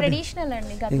గద్వాల్ ఇంకా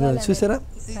చూసారా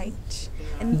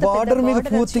బార్డర్ మీకు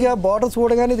పూర్తిగా బార్డర్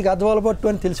చూడగానే ఇది గద్వాల పట్టు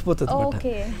అని తెలిసిపోతుంది అనమాట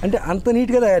అంటే అంత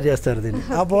నీట్గా తయారు చేస్తారు దీన్ని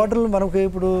ఆ బార్డర్లు మనకి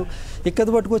ఇప్పుడు ఇక్కత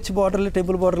పట్టుకొచ్చి బార్డర్లు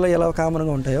టెంపుల్ బార్డర్లు ఎలా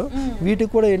కామన్గా ఉంటాయో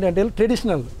వీటికి కూడా ఏంటంటే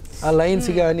ట్రెడిషనల్ ఆ లైన్స్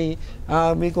కానీ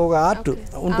మీకు ఒక ఆర్ట్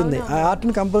ఉంటుంది ఆ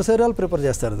ఆర్ట్ని కంపల్సరీ వాళ్ళు ప్రిపేర్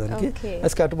చేస్తారు దానికి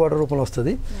అది కట్ బార్డర్ రూపంలో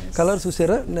వస్తుంది కలర్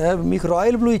చూసారా మీకు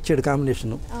రాయల్ బ్లూ ఇచ్చాడు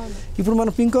కాంబినేషన్ ఇప్పుడు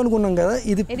మనం పింక్ అనుకున్నాం కదా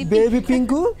ఇది బేబీ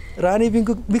పింక్ రాణి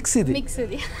పింక్ మిక్స్ ఇది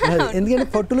ఎందుకంటే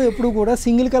పట్టులో ఎప్పుడు కూడా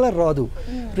సింగిల్ కలర్ రాదు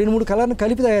 2-3 కలర్ని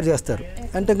కలిపి తయారు చేస్తారు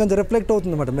అంటే కొంచెం రిఫ్లెక్ట్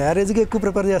అవుతుంది అనమాట మ్యారేజ్కి ఎక్కువ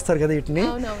ప్రిపేర్ చేస్తారు కదా వీటిని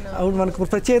అప్పుడు మనకు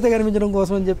ప్రత్యేకత కనిపించడం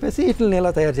కోసం అని చెప్పేసి వీటిని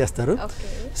ఇలా తయారు చేస్తారు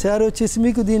శారీ వచ్చేసి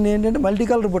మీకు దీన్ని ఏంటంటే మల్టీ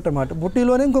కలర్ బుట్ట అన్నమాట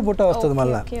బుట్టిలోనే ఇంకో బుట్ట వస్తుంది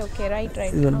మళ్ళీ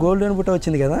గోల్డెన్ బుట్ట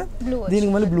వచ్చింది కదా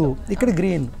దీనికి మళ్ళీ బ్లూ ఇక్కడ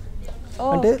గ్రీన్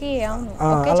అంటే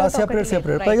అలా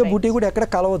సెపరేట్ పైగా బూటీ కూడా ఎక్కడ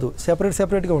కలవదు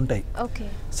సెపరేట్గా ఉంటాయి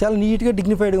చాలా నీట్గా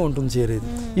డిగ్నిఫైడ్గా ఉంటుంది చీర ఇది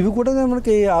ఇవి కూడా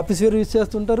మనకి ఆఫీస్ వేర్ యూజ్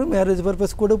చేస్తుంటారు మ్యారేజ్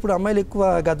పర్పస్ కూడా ఇప్పుడు అమ్మాయిలు ఎక్కువ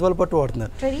గద్వాల పట్టు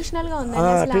వాడుతున్నారు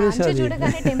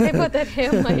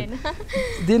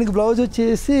దీనికి బ్లౌజ్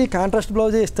వచ్చేసి కాంట్రాస్ట్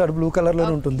బ్లౌజే ఇస్తాడు బ్లూ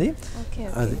కలర్లోనే ఉంటుంది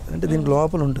అది అంటే దీనికి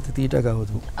లోపల ఉంటుంది తీటా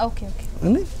కావద్దు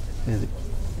అని అది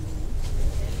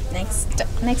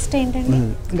నెక్స్ట్ ఏంటంటే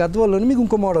గద్వాల్లోని మీకు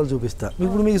ఇంకో మోడల్ చూపిస్తా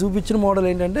ఇప్పుడు మీకు చూపించిన మోడల్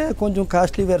ఏంటంటే కొంచెం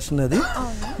కాస్ట్లీ వెర్షన్ అది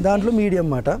దాంట్లో మీడియం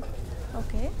మాట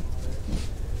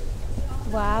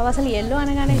అసలు ఎల్లో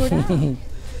అనగానే కూడా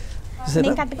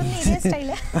నేను కట్టుకున్న ఇదే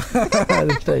స్టైల్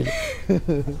అది స్టైల్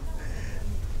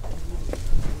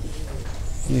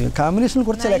కాంబినేషన్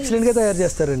కూడా చాలా ఎక్సలెంట్గా తయారు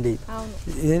చేస్తారండి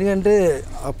ఎందుకంటే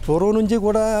పూర్వం నుంచి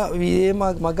కూడా ఏ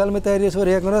మగ్గాల మీద తయారు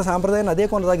చేసేవారు ఏకంగా సాంప్రదాయాన్ని అదే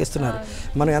కొనసాగిస్తున్నారు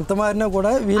మనం ఎంత మారినా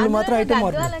కూడా వీళ్ళు మాత్రం ఐటమ్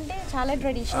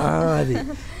మారుతుంది అది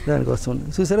దానికోసం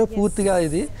చూసారా పూర్తిగా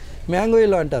ఇది మ్యాంగో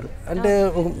ఎల్లో అంటారు అంటే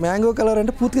ఒక మ్యాంగో కలర్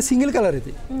అంటే పూర్తిగా సింగిల్ కలర్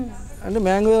ఇది అంటే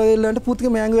మ్యాంగో ఎల్లో అంటే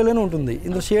పూర్తిగా మ్యాంగో ఎల్లోనే ఉంటుంది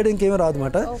ఇందులో షేడ్ ఇంకేమీ రాదు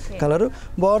అన్నమాట కలర్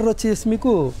బార్డర్ వచ్చేసి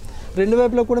మీకు రెండు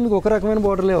వైపులో కూడా మీకు ఒక రకమైన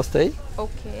బార్డర్లే వస్తాయి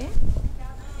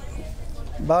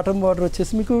బాటమ్ బార్డర్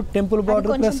వచ్చేసి మీకు టెంపుల్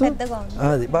బార్డర్ ప్లస్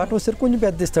అది బాటమ్ వచ్చేసరికి కొంచెం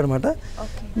పెద్ద ఇస్తాడు అనమాట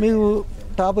మీకు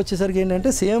టాప్ వచ్చేసరికి ఏంటంటే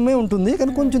సేమే ఉంటుంది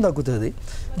కానీ కొంచెం తగ్గుతుంది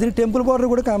దీనికి టెంపుల్ బార్డర్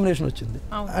కూడా కాంబినేషన్ వచ్చింది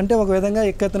అంటే ఒక విధంగా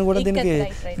ఎక్కతను కూడా దీనికి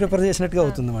ప్రిపేర్ చేసినట్టుగా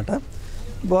అవుతుంది అనమాట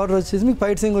బార్డర్ వచ్చేసి మీకు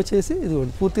పైట్ సింగ్ వచ్చేసి ఇది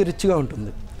పూర్తి రిచ్గా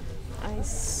ఉంటుంది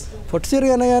పట్టు చీర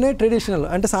అనగానే ట్రెడిషనల్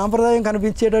అంటే సాంప్రదాయం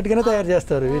కనిపించేటట్టుగానే తయారు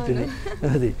చేస్తారు వీటిని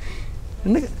అది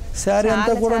శారీ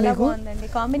అంతా కూడా మీకు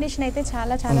కాంబినేషన్ అయితే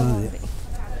చాలా చాలా బాగుంది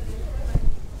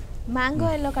మ్యాంగో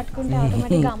ఎల్లో కట్టుకుంటే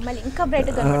ఆటోమేటిక్గా అమ్మాయిలు ఇంకా బ్రైట్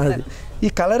కనబడతారు ఈ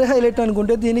కలర్ హైలైట్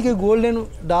అనుకుంటే దీనికి గోల్డెన్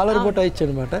డాలర్ బుట్ట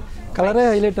ఇచ్చాడు అనమాట కలరే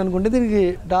హైలైట్ అనుకుంటే దీనికి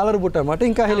డాలర్ బుట్ట అనమాట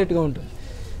ఇంకా హైలైట్గా ఉంటుంది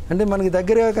అంటే మనకి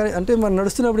దగ్గరగా అంటే మనం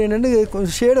నడుస్తున్నప్పుడు ఏంటంటే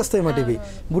కొంచెం షేడ్ వస్తాయి అన్నమాట ఇవి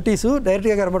బుటీస్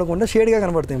డైరెక్ట్గా కనబడకుండా షేడ్గా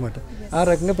కనబడతాయి అన్నమాట ఆ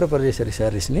రకంగా ప్రిపేర్ చేశారు ఈ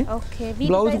శారీస్ని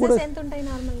బ్లౌజ్ కూడా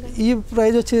ఈ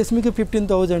ప్రైస్ వచ్చేసి మీకు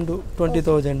 15,000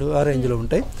 20,000 ఆ రేంజ్లో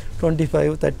ఉంటాయి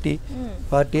 25 30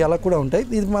 40 అలా కూడా ఉంటాయి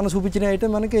ఇది మనం చూపించిన అయితే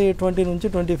మనకి 20 నుంచి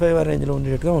 25 ఆ రేంజ్లో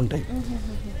ఉండేట్టుగా ఉంటాయి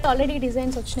ఆల్రెడీ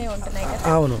డిజైన్స్ వచ్చినాయి ఉంటున్నాయి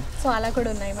కదా అవును సో అలా కూడా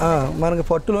ఉన్నాయి మనకి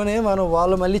పట్టులోనే మనం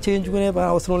వాళ్ళు మళ్ళీ చేయించుకునే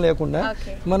అవసరం లేకుండా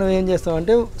మనం ఏం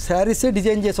చేస్తామంటే శారీసే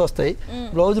డిజైన్ చేసి వస్తాయి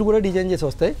బ్లౌజులు కూడా డిజైన్ చేసి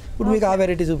వస్తాయి ఇప్పుడు మీకు ఆ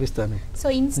వెరైటీ చూపిస్తాను సో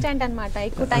ఇన్స్టెంట్ అన్నమాట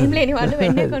ఎక్కువ టైం లేని వాళ్ళు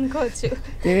వెంటనే కొనుక్కోవచ్చు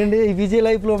ఏంటంటే ఈ విజయ్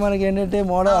లైఫ్లో మనకి ఏంటంటే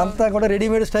మోడల్ అంతా కూడా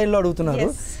రెడీమేడ్ స్టైల్లో అడుగుతున్నారు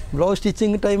బ్లౌజ్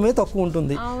స్టిచ్చింగ్ టైమే తక్కువ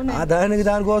ఉంటుంది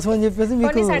దానికోసం అని చెప్పేసి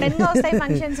మీకు సడన్గా వస్తాయి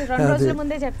ఫంక్షన్స్ 2 రోజుల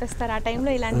ముందే చెప్పేస్తారు ఆ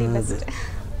టైంలో ఇలాంటి బెస్ట్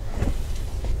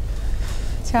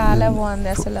చాలా బాగుంది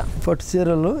అసలు పట్టు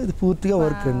చీరల్లో ఇది పూర్తిగా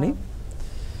వర్క్ అండి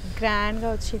గ్రాండ్గా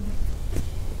వచ్చింది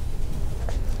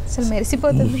అసలు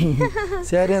మెరిసిపోతుంది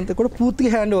శారీ అంతా కూడా పూర్తిగా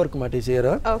హ్యాండ్ వర్క్ మాట ఈ చీర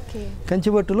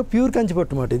కంచిపట్టులో ప్యూర్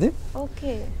కంచిపట్టు మాట ఇది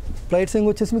ప్లైట్ సింగ్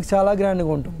వచ్చేసి మీకు చాలా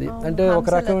గ్రాండ్గా ఉంటుంది అంటే ఒక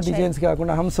రకమైన డిజైన్స్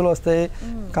కాకుండా హంసలు వస్తాయి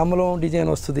కమలం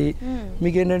డిజైన్ వస్తుంది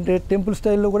మీకు ఏంటంటే టెంపుల్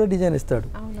స్టైల్లో కూడా డిజైన్ ఇస్తాడు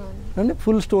అంటే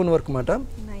ఫుల్ స్టోన్ వర్క్ మాట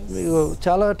మీకు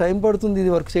చాలా టైం పడుతుంది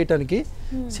ఇది వర్క్ చేయడానికి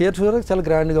చీర చూడ చాలా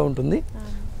గ్రాండ్గా ఉంటుంది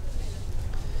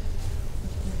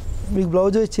మీకు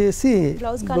బ్లౌజ్ వచ్చేసి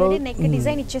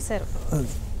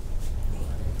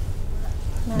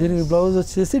దీనికి బ్లౌజ్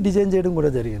వచ్చేసి డిజైన్ చేయడం కూడా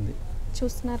జరిగింది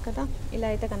చూస్తున్నారు కదా ఇలా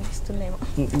అయితే కనిపిస్తుందేమో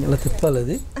ఇలా తిప్పాలి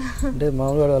అది అంటే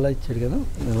మామూలుగా అలా ఇచ్చాడు కదా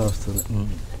ఇలా వస్తుంది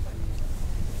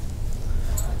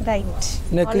రైట్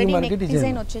నెక్ మనకి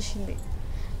డిజైన్ వచ్చేసింది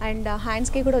అండ్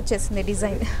హ్యాండ్స్ కి కూడా వచ్చేసింది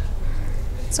డిజైన్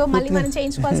సో మళ్ళీ మనం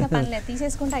చేయించుకోవాల్సిన పని లేదు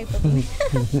తీసేసుకుంటే అయిపోతుంది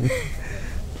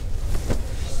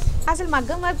అసలు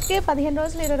మగ్గం వర్క్కే 15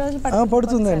 రోజులు 20 రోజులు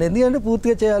పడుతుందండి ఎందుకంటే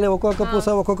పూర్తిగా చేయాలి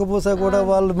ఒక్కొక్క పూస కూడా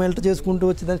వాళ్ళు మెల్ట్ చేసుకుంటూ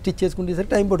వచ్చి దాన్ని స్టిచ్ చేసుకుంటూ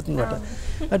టైం పడుతుంది అన్నమాట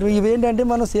అటు ఇవేంటంటే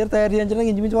మనం చీర తయారు చేయించడానికి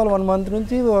ఇంచుమించు వాళ్ళు 1 మంత్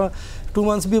నుంచి 2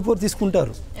 మంత్స్ బిఫోర్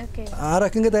తీసుకుంటారు ఆ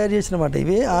రకంగా తయారు చేసినమాట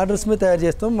ఇవి ఆర్డర్స్ మీద తయారు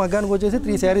చేస్తాం మగ్గానికి వచ్చేసి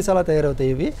 3 శారీస్ అలా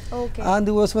తయారవుతాయి ఇవి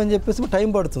అందుకోసం అని చెప్పేసి టైం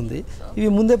పడుతుంది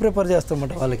ఇవి ముందే ప్రిపేర్ చేస్తాం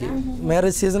అన్నమాట వాళ్ళకి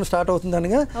మ్యారేజ్ సీజన్ స్టార్ట్ అవుతుంది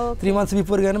అనగా 3 మంత్స్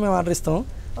బిఫోర్ గానే మేము ఆర్డర్ ఇస్తాం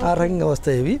ఆ రకంగా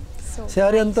వస్తాయి ఇవి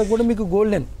శారీ అంతా కూడా మీకు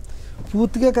గోల్డెన్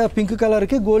పూర్తిగా పింక్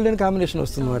కలర్కి గోల్డెన్ కాంబినేషన్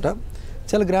వస్తుంది అనమాట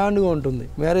చాలా గ్రాండ్గా ఉంటుంది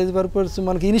మ్యారేజ్ పర్పస్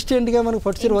మనకి ఇన్స్టెంట్గా మనకు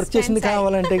పట్టు చీర వర్క్ చేసింది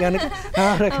కావాలంటే కనుక ఆ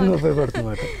రకంగా ఉపయోగపడుతుంది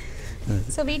అనమాట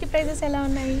సో వీటి ప్రైజెస్ ఎలా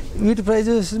ఉన్నాయి వీటి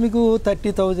ప్రైజెస్ మీకు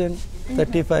 30,000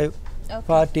 35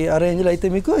 40 ఆ రేంజ్లో అయితే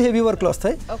మీకు హెవీ వర్క్లు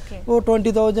వస్తాయి ఓ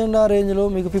 20,000 ఆ రేంజ్లో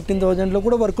మీకు 15,000లో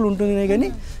కూడా వర్కులు ఉంటున్నాయి కానీ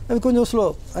అవి కొంచెం స్లో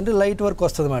అంటే లైట్ వర్క్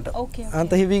వస్తుంది అనమాట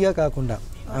అంత హెవీగా కాకుండా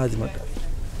అది మాట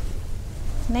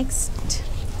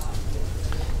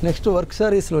నెక్స్ట్ వర్క్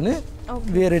సారీస్లోనే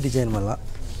వేరే డిజైన్ మళ్ళీ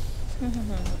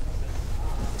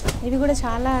ఇవి కూడా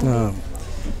చాలా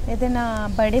ఏదైనా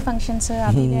బర్త్డే ఫంక్షన్స్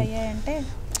అవి అయ్యాయంటే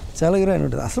చాలా గ్రాండ్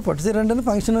ఉంటుంది అసలు పట్టు చీర అంటే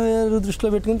ఫంక్షన్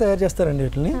దృష్టిలో పెట్టుకుని తయారు చేస్తారండి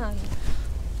వీటిని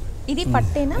ఇది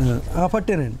పట్టేనా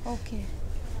పట్టేనండి ఓకే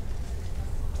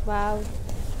వావ్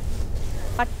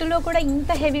పట్టులో కూడా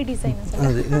ఇంత హెవీ డిజైన్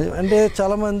అది అంటే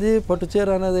చాలా మంది పట్టు చీర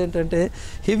అనేది ఏంటంటే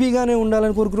హెవీగానే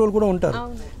ఉండాలని కోరుకునే వాళ్ళు కూడా ఉంటారు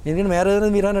ఎందుకంటే మ్యారేజ్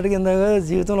అనేది మీరు అని అడిగిందాక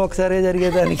జీవితంలో ఒకసారి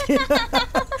జరిగేదానికి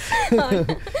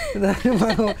దాన్ని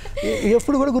మనం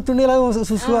ఎప్పుడు కూడా గుర్తుండేలా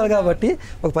చూసుకోవాలి కాబట్టి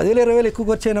ఒక 10,000-20,000 ఎక్కువ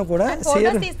ఖర్చు అయినా కూడా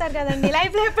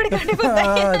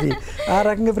అది ఆ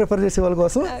రకంగా ప్రిఫర్ చేసే వాళ్ళ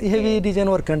కోసం హెవీ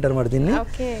డిజైన్ వర్క్ అంటారు అన్నమాట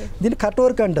దీన్ని కట్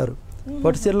వర్క్ అంటారు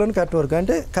పట్టు చీరలోని కట్ వర్క్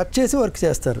అంటే కట్ చేసి వర్క్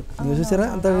చేస్తారు చూసారా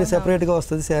అంత సెపరేట్గా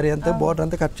వస్తుంది శారీ అంతా బార్డర్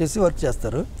అంతా కట్ చేసి వర్క్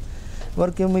చేస్తారు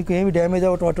వర్క్ మీకు ఏమి డ్యామేజ్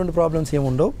అవ్వటం అటువంటి ప్రాబ్లమ్స్ ఏమి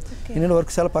ఉండవు ఎందుకంటే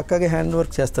వర్క్ చాలా పక్కాగా హ్యాండ్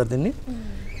వర్క్ చేస్తారు దీన్ని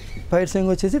పైట్ సెంగ్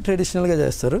వచ్చేసి ట్రెడిషనల్గా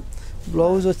చేస్తారు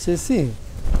బ్లౌజ్ వచ్చేసి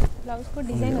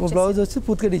బ్లౌజ్ వచ్చి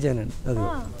పూర్తిగా డిజైన్ అండి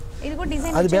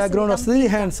అది బ్యాక్గ్రౌండ్ వస్తుంది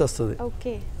హ్యాండ్స్ వస్తుంది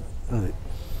అది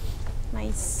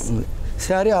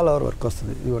శారీ ఆల్ ఓవర్ వర్క్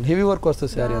వస్తుంది హెవీ వర్క్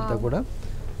వస్తుంది శారీ అంతా కూడా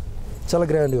చాలా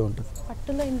గ్రాండ్గా ఉంటుంది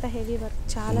పట్టులో ఇంత హెవీ వర్క్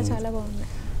చాలా చాలా బాగుంది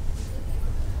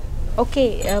ఓకే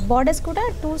బార్డర్స్ కూడా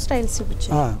 2 స్టైల్స్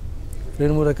చూపించారు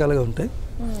 2-3 రకాలుగా ఉంటాయి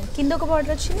కింద ఒక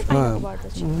బార్డర్ వచ్చింది పైన ఒక బార్డర్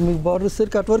వచ్చింది మీకు బార్డర్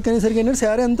సరి కట్ వర్క్ అనేసరికి ఏంటంటే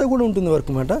శారీ అంతా కూడా ఉంటుంది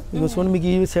వర్క్ అన్నమాట చూడండి మీకు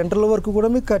ఈ సెంటర్లో వర్క్ కూడా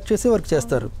మీకు కట్ చేసి వర్క్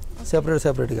చేస్తారు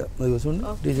సెపరేట్గా చూడండి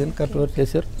డిజైన్ కట్ వర్క్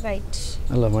చేశారు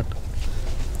అలా అన్నమాట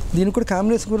దీనికి కూడా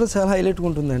కాంబినేషన్ కూడా చాలా హైలైట్గా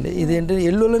ఉంటుందండి ఇది ఏంటంటే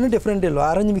ఎల్లోలోనే different yellow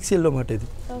orange mix yellow అన్నమాట ఇది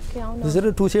చూసారు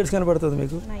 2 షేడ్స్ కనపడుతుంది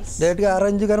మీకు డైరెక్ట్గా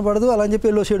ఆరెంజ్ కనపడదు అలా అని చెప్పి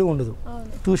ఎల్లో షేడ్ ఉండదు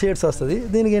 2 షేడ్స్ వస్తుంది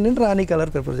దీనికి ఏంటంటే రాణి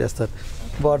కలర్ ప్రిఫర్ చేస్తారు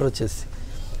బార్డర్ వచ్చేసి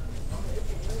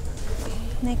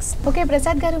నెక్స్ట్ ఓకే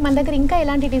ప్రసాద్ గారు మన దగ్గర ఇంకా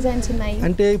ఎలాంటి డిజైన్స్ ఉన్నాయి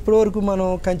అంటే ఇప్పటివరకు మనం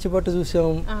కంచి పట్టు చూసాం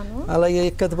అలాగే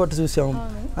ఇక్కత పట్టు చూసాం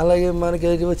అలాగే మనకి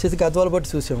వచ్చేసి గద్వాల పట్టు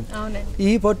చూసాం ఈ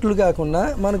పట్టులు కాకుండా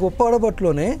మనకు ఉప్పాడ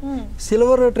పట్టులోనే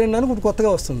సిల్వర్ ట్రెండ్ అని కొత్తగా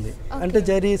వస్తుంది అంటే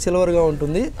జరీ సిల్వర్గా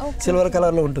ఉంటుంది సిల్వర్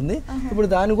కలర్లో ఉంటుంది ఇప్పుడు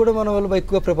దాన్ని కూడా మన వాళ్ళు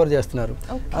ఎక్కువగా ప్రిఫర్ చేస్తున్నారు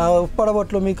ఆ ఉప్పాడ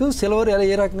పట్టులో మీకు సిల్వర్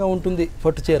ఏ రకంగా ఉంటుంది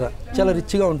పట్టు చీర చాలా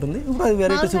రిచ్గా ఉంటుంది ఇప్పుడు అది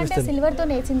వెరైటీ చూపిస్తుంది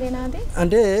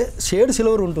అంటే షేడ్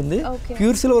సిల్వర్ ఉంటుంది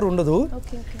ప్యూర్ సిల్వర్ ఉండదు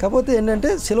కాకపోతే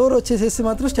ఏంటంటే సిల్వర్ వచ్చేసేసి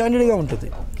మాత్రం స్టాండర్డ్గా ఉంటుంది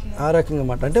ఆ రకంగా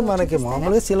అన్నమాట అంటే మనకి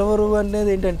మామూలుగా సిల్వర్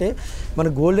అనేది ఏంటంటే మన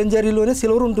గోల్డెన్ జరీలోనే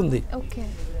సిల్వర్ ఉంటుంది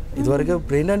ఇదివరకు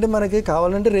ఇప్పుడు ఏంటంటే మనకి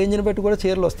కావాలంటే రేంజ్ని బట్టి కూడా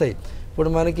చీరలు వస్తాయి ఇప్పుడు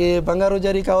మనకి బంగారం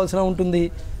జరీ కావాల్సిన ఉంటుంది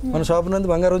మన షాప్ నందు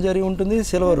బంగారం జరీ ఉంటుంది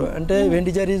సిల్వర్ అంటే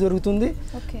వెండి జరీ దొరుకుతుంది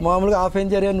మామూలుగా హాఫ్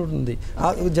ఎన్ జరీ అని ఉంటుంది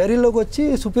జరీలోకి వచ్చి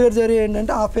సుపీరియర్ జరీ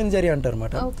ఏంటంటే హాఫ్ ఎన్ జరీ అంటారు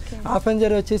అనమాట హాఫ్ ఎన్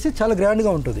జరీ వచ్చేసి చాలా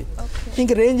గ్రాండ్గా ఉంటుంది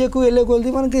ఇంకా రేంజ్ ఎక్కువ వెళ్ళే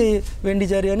కొలిది మనకి వెండి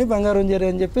జరీ అని బంగారం జరీ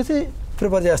అని చెప్పేసి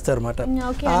ప్రిపేర్ చేస్తారు అన్నమాట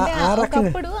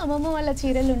అమ్మమ్మ వాళ్ళ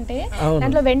చీరలు ఉంటే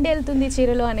దాంట్లో వెండి వెళ్తుంది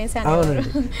చీరలో అనేసి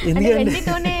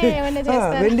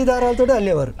వెండి దారాలతో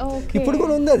అల్లేవారు ఇప్పుడు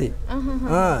కూడా ఉంది అది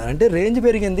అంటే రేంజ్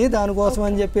పెరిగింది దానికోసం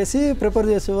అని చెప్పేసి ప్రిపేర్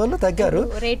చేసే వాళ్ళు తగ్గారు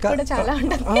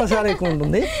చాలా ఎక్కువ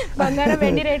ఉంటుంది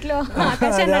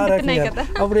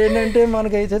అప్పుడు ఏంటంటే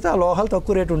మనకైతే ఆ లోహాలు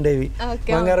తక్కువ రేటు ఉండేవి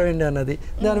బంగారం వెండి అన్నది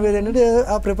దాని మీద ఏంటంటే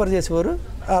ఆ ప్రిపేర్ చేసేవారు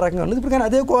ఆ రకంగా ఉంది ఇప్పుడు కానీ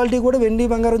అదే క్వాలిటీ కూడా వెండి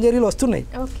బంగారం జరీలు వస్తున్నాయి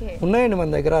ఉన్నాయండి మన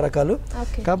దగ్గర ఆ రకాలు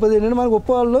కాకపోతే ఏంటంటే మనకు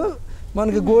ఉప్పాల్లో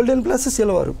మనకి గోల్డెన్ ప్లస్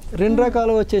సిల్వర్ 2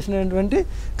 రకాలు వచ్చేసినటువంటి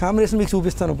కాంబినేషన్ మీకు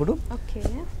చూపిస్తాను ఇప్పుడు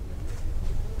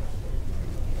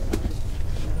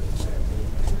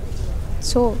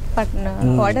సో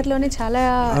బార్డర్లోనే చాలా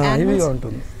హెవీగా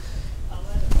ఉంటుంది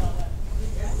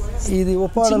ఇది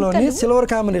ఉప్పాడలోని సిల్వర్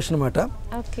కాంబినేషన్ అన్నమాట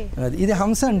ఇది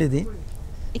హంస అండి ఇది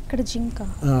ఇక్కడ జింక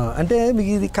అంటే మీకు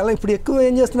ఇది ఇప్పుడు ఎక్కువ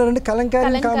ఏం చేస్తున్నారంటే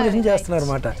కలంకారీ కాంబినేషన్ చేస్తున్నారు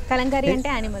అనమాట. కలంకారీ అంటే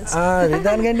యానిమల్స్,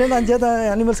 దానికంటే అంచేత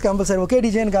యానిమల్స్ కంపల్సరీ ఒకే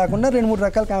డిజైన్ కాకుండా 2-3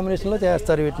 రకాల కాంబినేషన్లో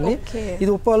చేస్తారు వీటిని. ఇది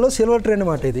ఉప్పాల్లో సిల్వర్ ట్రెండ్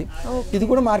అనమాట. ఇది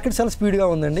కూడా మార్కెట్ చాలా స్పీడ్గా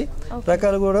ఉందండి.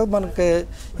 రకాలు కూడా మనకి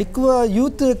ఎక్కువ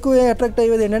యూత్ ఎక్కువ అట్రాక్ట్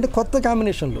అయ్యేది ఏంటంటే కొత్త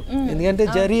కాంబినేషన్లు. ఎందుకంటే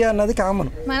జరీ అన్నది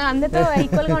కామన్,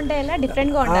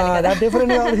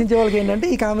 డిఫరెంట్గా ఆలోచించే వాళ్ళకి ఏంటంటే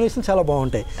ఈ కాంబినేషన్ చాలా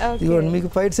బాగుంటాయి. ఇదిగోండి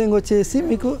మీకు ఫైట్ సింగ్ వచ్చేసి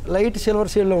మీకు లైట్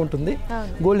సిల్వర్ షేడ్లో ఉంటుంది,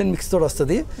 గోల్డెన్ మిక్స్ తోటి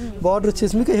వస్తుంది. బార్డర్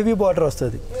వచ్చేసి మీకు హెవీ బార్డర్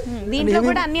వస్తుంది.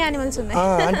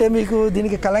 అంటే మీకు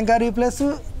దీనికి కలంకారీ ప్లస్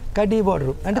కడ్డీ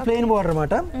బార్డర్ అంటే ప్లెయిన్ బార్డర్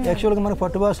అనమాట. యాక్చువల్గా మనకు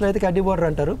పట్టు భాషలో అయితే కడ్డీ బార్డర్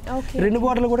అంటారు. 2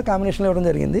 బార్డర్లు కూడా కాంబినేషన్ ఇవ్వడం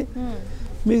జరిగింది.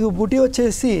 మీకు బుటీ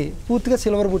వచ్చేసి పూర్తిగా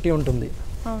సిల్వర్ బుటీ ఉంటుంది.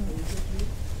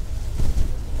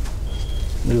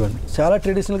 ఇదిగోండి చాలా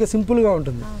ట్రెడిషనల్గా సింపుల్గా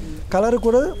ఉంటుంది. కలర్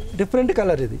కూడా డిఫరెంట్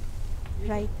కలర్ ఇది.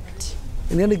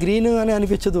 ఎందుకంటే గ్రీన్ అని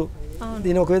అనిపించదు.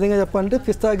 దీని ఒక విధంగా చెప్పాలంటే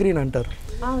పిస్తా గ్రీన్ అంటారు.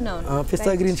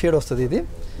 పిస్తా గ్రీన్ షేడ్ వస్తుంది. ఇది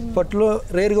పట్టులో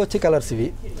రేర్గా వచ్చే కలర్స్ ఇవి.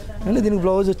 అంటే దీనికి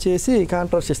బ్లౌజ్ వచ్చేసి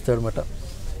కాంట్రాస్ట్ ఇస్తాడు అనమాట.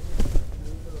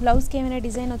 బ్లౌజ్కి ఏమైనా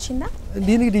డిజైన్ వచ్చిందా?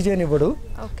 దీనికి డిజైన్ ఇవ్వడు,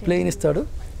 ప్లెయిన్ ఇస్తాడు.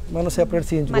 మనం సెపరేట్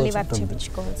చేయించుకోవాలి.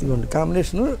 ఇదిగోండి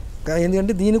కాంబినేషన్.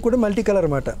 ఎందుకంటే దీనికి కూడా మల్టీ కలర్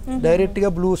అనమాట. డైరెక్ట్గా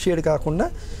బ్లూ షేడ్ కాకుండా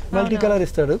మల్టీ కలర్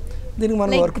ఇస్తాడు. దీనికి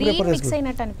మనం వర్క్ ప్రిఫర్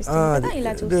చేసుకోవాలి.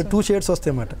 2 షేడ్స్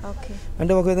వస్తాయి అన్నమాట.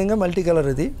 అంటే ఒక విధంగా మల్టీ కలర్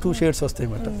ఇది 2 షేడ్స్ వస్తాయి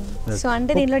అన్నమాట. సో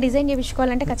అంటే దీనిలో డిజైన్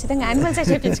చేయించుకోవాలంటే ఖచ్చితంగా యానిమల్స్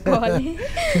చేయించుకోవాలి.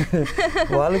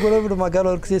 వాళ్ళు కూడా ఇప్పుడు మగ్గాలు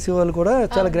వర్క్ చేసే వాళ్ళు కూడా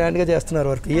చాలా గ్రాండ్గా చేస్తున్నారు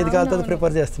వర్క్. ఏది కావాలో అది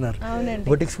ప్రిఫర్ చేస్తున్నారు.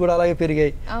 బొటిక్స్ కూడా అలాగే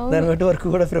పెరిగాయి, దాన్ని బట్టి వర్క్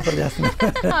కూడా ప్రిఫర్ చేస్తున్నారు.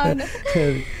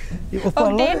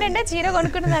 ఏంటంటే చీర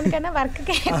కొనుక్కున్న దానికన్నా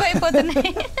వర్క్కి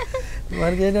ఎక్కువైపోతున్నాయి.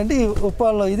 మనకి ఏంటంటే ఈ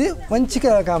ఉప్పాల్లో ఇది మంచి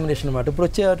కాంబినేషన్ అనమాట. ఇప్పుడు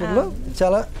వచ్చే వాటిల్లో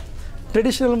చాలా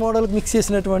ట్రెడిషనల్ మోడల్ మిక్స్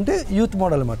చేసినటువంటి యూత్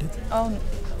మోడల్ అన్నమాట. ఇది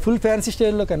ఫుల్ ఫ్యాన్సీ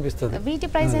స్టైల్లో కనిపిస్తుంది. వీటి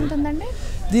ప్రైస్ ఎంత ఉందండి?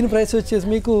 దీని ప్రైస్ వచ్చేసి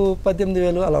మీకు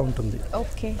 18,000 అలా ఉంటుంది.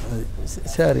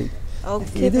 సారీ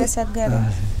ఇది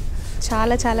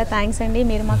చాలా చాలా థ్యాంక్స్ అండి.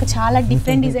 మీరు మాకు చాలా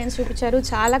డిఫరెంట్ డిజైన్స్ చూపించారు,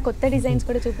 చాలా కొత్త డిజైన్స్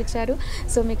కూడా చూపించారు.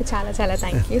 సో మీకు చాలా చాలా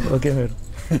థ్యాంక్ యూ. Okay madam.